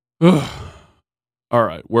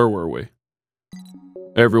Alright, where were we?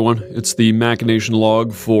 Hey everyone, it's the Machination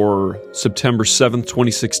Log for September 7th,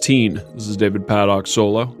 2016. This is David Paddock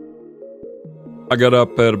solo. I got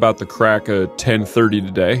up at about the crack of 10:30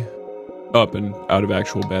 today. Up and out of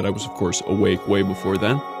actual bed. I was, of course, awake way before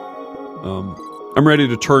then. I'm ready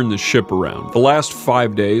to turn this ship around. The last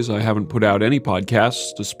 5 days, I haven't put out any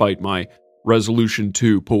podcasts, despite my resolution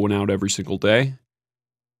to put one out every single day.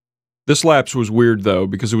 This lapse was weird, though,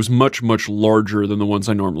 because it was much, much larger than the ones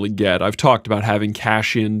I normally get. I've talked about having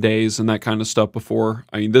cash-in days and that kind of stuff before.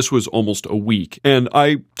 I mean, this was almost a week. And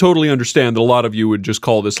I totally understand that a lot of you would just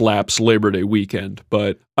call this lapse Labor Day weekend,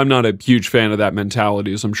 but I'm not a huge fan of that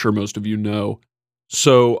mentality, as I'm sure most of you know.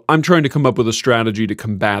 So I'm trying to come up with a strategy to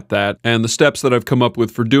combat that, and the steps that I've come up with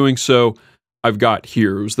for doing so, I've got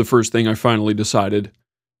here. It was the first thing I finally decided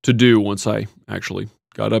to do once I actually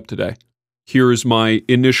got up today. Here is my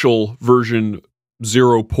initial version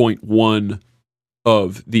 0.1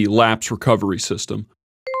 of the lapse recovery system.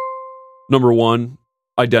 Number 1,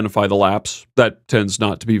 identify the lapse. That tends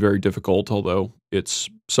not to be very difficult, although it's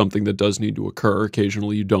something that does need to occur.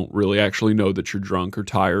 Occasionally you don't really actually know that you're drunk or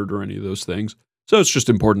tired or any of those things. So it's just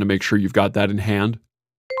important to make sure you've got that in hand.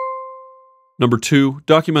 Number 2,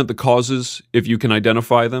 document the causes if you can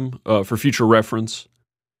identify them for future reference.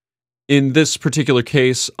 In this particular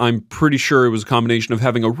case, I'm pretty sure it was a combination of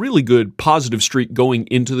having a really good positive streak going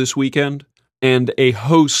into this weekend and a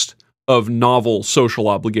host of novel social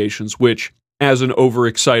obligations, which, as an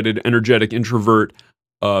overexcited, energetic introvert,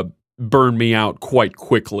 burned me out quite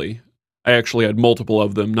quickly. I actually had multiple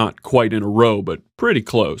of them, not quite in a row, but pretty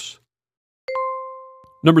close.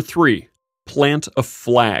 Number 3, plant a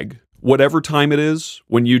flag. Whatever time it is,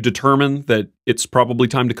 when you determine that it's probably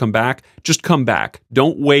time to come back, just come back.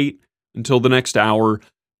 Don't wait until the next hour.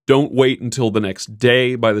 Don't wait until the next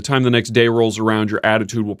day. By the time the next day rolls around, your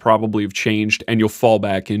attitude will probably have changed and you'll fall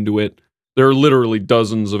back into it. There are literally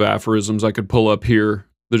dozens of aphorisms I could pull up here.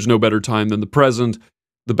 There's no better time than the present.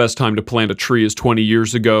 The best time to plant a tree is 20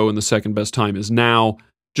 years ago, and the second best time is now.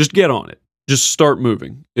 Just get on it. Just start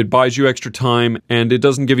moving. It buys you extra time, and it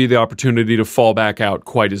doesn't give you the opportunity to fall back out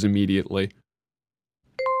quite as immediately.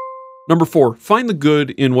 Number 4, find the good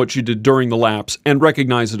in what you did during the lapse and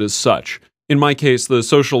recognize it as such. In my case, the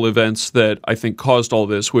social events that I think caused all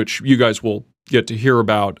this, which you guys will get to hear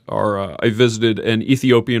about, are I visited an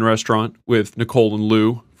Ethiopian restaurant with Nicole and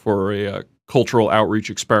Lou for a cultural outreach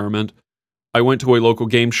experiment. I went to a local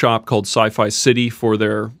game shop called Sci-Fi City for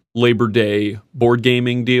their Labor Day board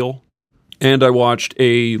gaming deal. And I watched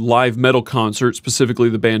a live metal concert, specifically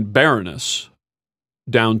the band Baroness,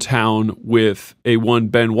 downtown with a one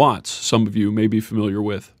Ben Watts, some of you may be familiar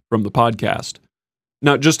with from the podcast.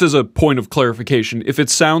 Now, just as a point of clarification, if it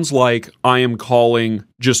sounds like I am calling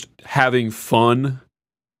just having fun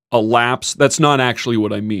a lapse, that's not actually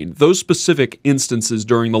what I mean. Those specific instances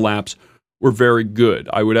during the lapse were very good.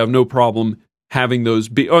 I would have no problem having those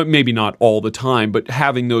be, or maybe not all the time, but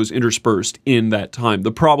having those interspersed in that time.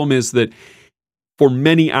 The problem is that for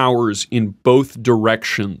many hours in both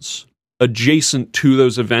directions, adjacent to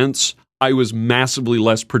those events, I was massively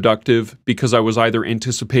less productive because I was either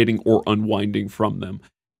anticipating or unwinding from them.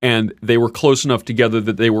 And they were close enough together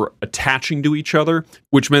that they were attaching to each other,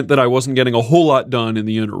 which meant that I wasn't getting a whole lot done in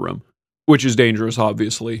the interim, which is dangerous,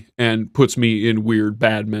 obviously, and puts me in weird,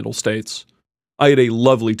 bad mental states. I had a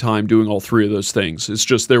lovely time doing all three of those things. It's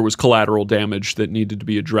just there was collateral damage that needed to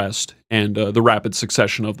be addressed, and the rapid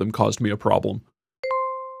succession of them caused me a problem.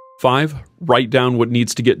 5, write down what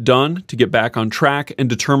needs to get done to get back on track and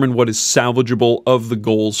determine what is salvageable of the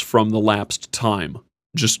goals from the lapsed time.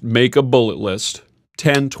 Just make a bullet list,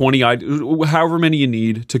 10, 20, however many you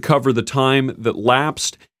need to cover the time that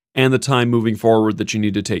lapsed and the time moving forward that you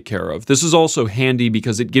need to take care of. This is also handy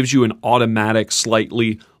because it gives you an automatic,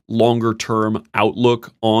 slightly longer-term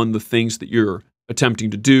outlook on the things that you're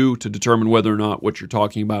attempting to do to determine whether or not what you're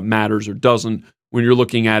talking about matters or doesn't. When you're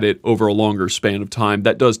looking at it over a longer span of time,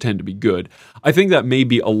 that does tend to be good. I think that may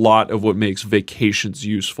be a lot of what makes vacations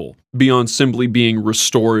useful. Beyond simply being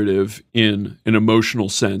restorative in an emotional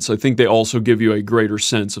sense, I think they also give you a greater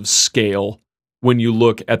sense of scale when you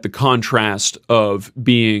look at the contrast of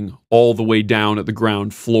being all the way down at the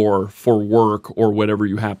ground floor for work or whatever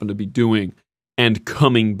you happen to be doing and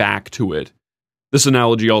coming back to it. This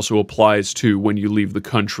analogy also applies to when you leave the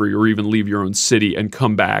country or even leave your own city and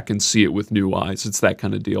come back and see it with new eyes. It's that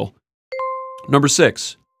kind of deal. Number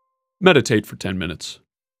 6, meditate for 10 minutes.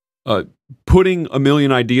 Putting a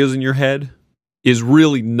million ideas in your head is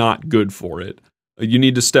really not good for it. You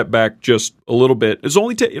need to step back just a little bit. It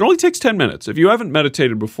only takes 10 minutes. If you haven't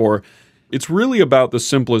meditated before, It's really about the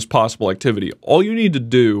simplest possible activity. All you need to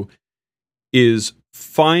do is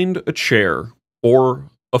find a chair or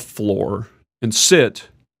a floor and sit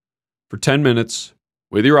for 10 minutes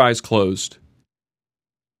with your eyes closed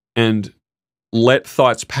and let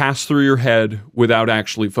thoughts pass through your head without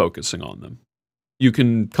actually focusing on them. You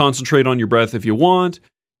can concentrate on your breath if you want.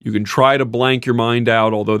 You can try to blank your mind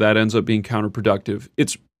out, although that ends up being counterproductive.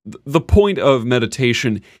 The point of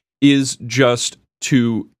meditation is just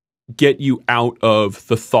to get you out of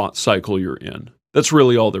the thought cycle you're in. That's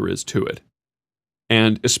really all there is to it.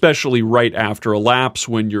 And especially right after a lapse,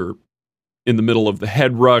 when you're in the middle of the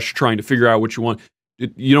head rush trying to figure out what you want,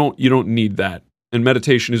 you don't need that. And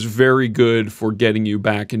meditation is very good for getting you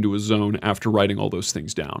back into a zone after writing all those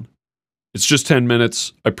things down. It's just 10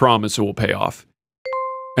 minutes. I promise it will pay off.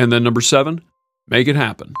 And then number 7, make it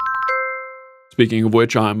happen. Speaking of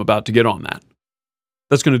which, I'm about to get on that.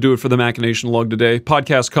 That's going to do it for the Machination Log today.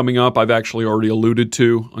 Podcast coming up, I've actually already alluded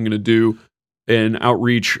to. I'm going to do an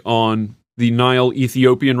outreach on the Nile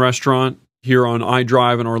Ethiopian restaurant here on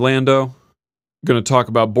iDrive in Orlando. I'm going to talk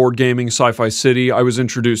about board gaming, Sci-Fi City. I was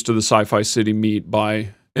introduced to the Sci-Fi City meet by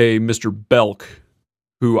a Mr. Belk,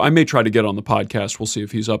 who I may try to get on the podcast. We'll see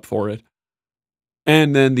if he's up for it.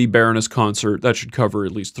 And then the Baroness concert. That should cover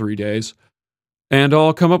at least 3 days. And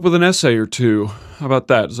I'll come up with an essay or two. How about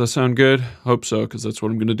that? Does that sound good? Hope so, because that's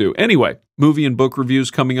what I'm going to do. Anyway, movie and book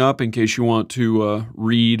reviews coming up in case you want to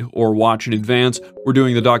read or watch in advance. We're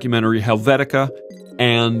doing the documentary Helvetica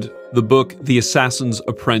and the book The Assassin's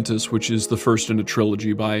Apprentice, which is the first in a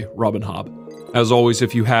trilogy by Robin Hobb. As always,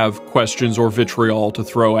 if you have questions or vitriol to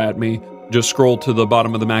throw at me, just scroll to the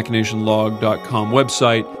bottom of the machinationlog.com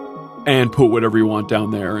website and put whatever you want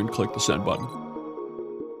down there and click the send button.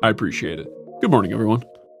 I appreciate it. Good morning, everyone.